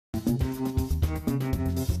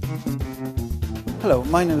Hello,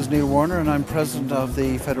 my name is Neil Warner and I'm President of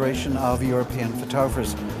the Federation of European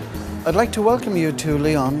Photographers. I'd like to welcome you to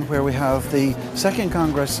Lyon, where we have the second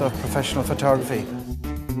Congress of Professional Photography.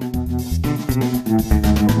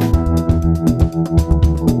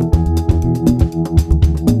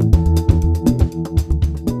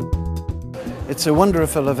 It's a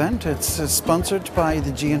wonderful event. It's sponsored by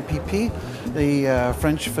the GNPP, the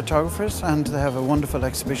French photographers, and they have a wonderful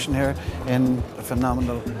exhibition here in a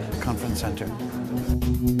phenomenal conference centre.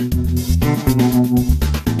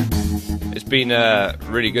 It's been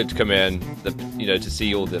really good to come in, to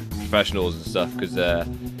see all the professionals and stuff, because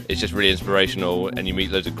it's just really inspirational and you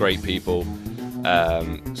meet loads of great people,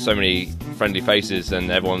 so many friendly faces,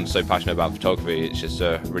 and everyone's so passionate about photography. It's just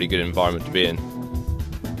a really good environment to be in.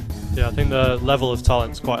 Yeah, I think the level of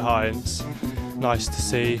talent's quite high, and it's nice to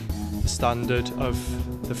see the standard of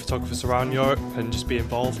the photographers around Europe and just be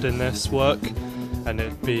involved in this work, and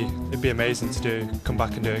it'd be amazing to come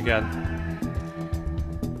back and do it again.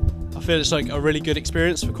 I feel it's like a really good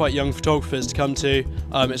experience for quite young photographers to come to.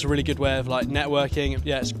 It's a really good way of networking.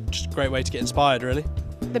 Yeah, it's just a great way to get inspired, really.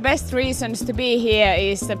 The best reasons to be here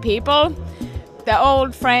is the people, the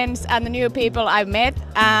old friends and the new people I've met,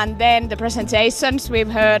 and then the presentations. We've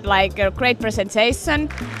heard a great presentation,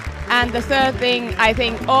 and the third thing, I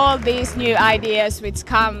think all these new ideas which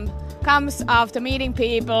comes after meeting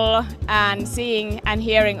people and seeing and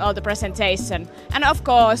hearing all the presentation. And of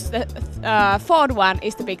course the fourth one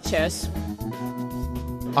is the pictures.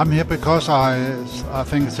 I'm here because I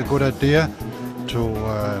think it's a good idea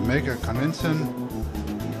to make a convention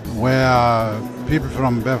where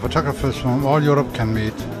photographers from all Europe can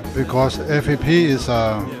meet, because FEP is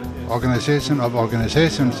an organization of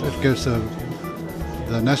organizations. It gives the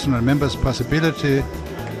national members possibility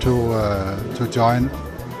to join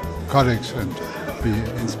colleagues and be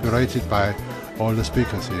inspired by all the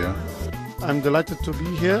speakers here. I'm delighted to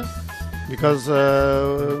be here because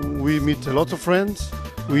we meet a lot of friends,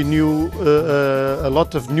 we knew a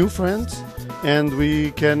lot of new friends, and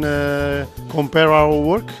we can compare our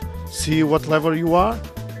work, see what level you are.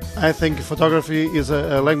 I think photography is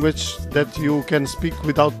a language that you can speak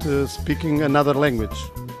without speaking another language.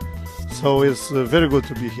 So it's very good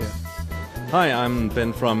to be here. Hi, I'm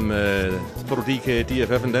Ben from Photodike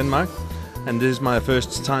DFF in Denmark, and this is my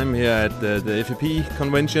first time here at the FEP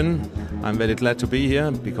convention. I'm very glad to be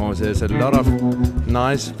here because there's a lot of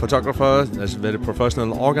nice photographers, that's very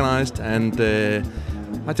professional organized, and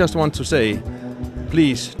I just want to say,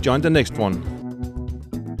 please join the next one.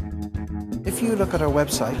 If you look at our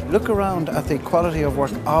website, look around at the quality of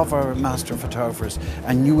work of our master photographers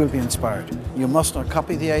and you will be inspired. You must not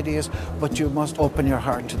copy the ideas, but you must open your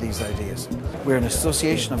heart to these ideas. We're an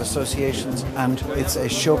association of associations and it's a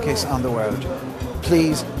showcase on the world.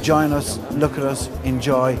 Please join us, look at us,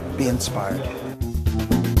 enjoy, be inspired.